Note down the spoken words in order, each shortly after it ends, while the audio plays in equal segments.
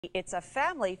It's a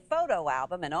family photo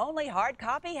album, and only hard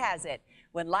copy has it.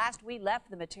 When last we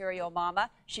left the Material Mama,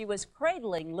 she was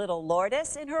cradling little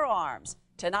Lourdes in her arms.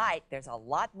 Tonight, there's a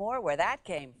lot more where that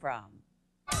came from.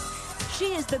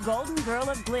 She is the golden girl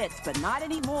of glitz, but not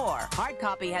anymore. Hard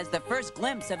copy has the first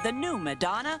glimpse of the new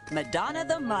Madonna, Madonna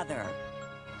the mother.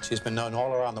 She's been known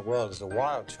all around the world as a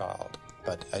wild child,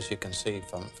 but as you can see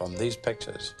from these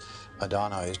pictures,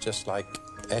 Madonna is just like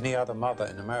any other mother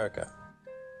in America.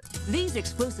 These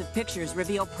exclusive pictures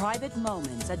reveal private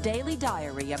moments, a daily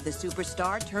diary of the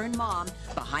superstar turned mom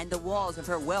behind the walls of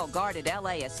her well-guarded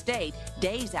LA estate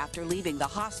days after leaving the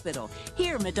hospital.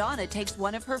 Here, Madonna takes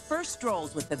one of her first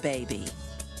strolls with the baby.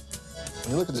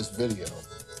 When you look at this video,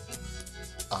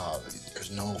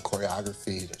 there's no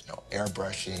choreography, there's no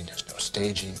airbrushing, there's no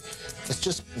staging. It's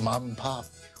just mom and pop.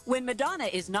 When Madonna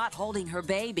is not holding her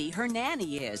baby, her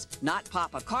nanny is. Not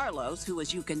Papa Carlos, who,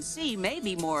 as you can see, may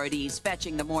be more at ease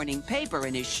fetching the morning paper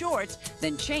in his shorts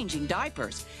than changing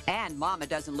diapers. And Mama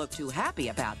doesn't look too happy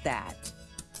about that.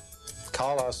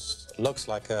 Carlos looks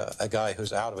like a guy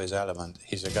who's out of his element.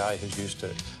 He's a guy who's used to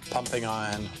pumping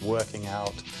iron, working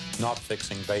out, not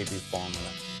fixing baby formula.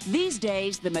 These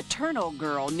days, the maternal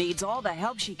girl needs all the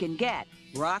help she can get.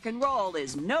 Rock and roll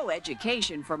is no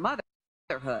education for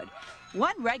motherhood.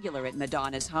 One regular at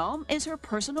Madonna's home is her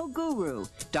personal guru,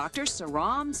 Dr.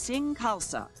 Saram Singh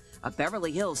Khalsa, a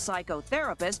Beverly Hills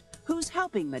psychotherapist who's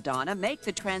helping Madonna make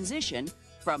the transition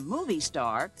from movie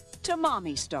star to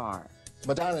mommy star.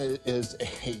 Madonna is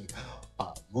a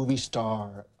movie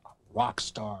star, a rock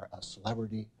star, a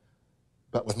celebrity.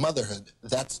 But with motherhood,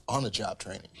 that's on-the-job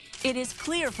training. It is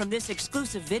clear from this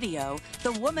exclusive video,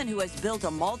 the woman who has built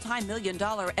a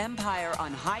multi-million-dollar empire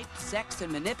on hype, sex, and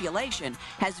manipulation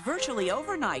has virtually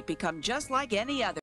overnight become just like any other.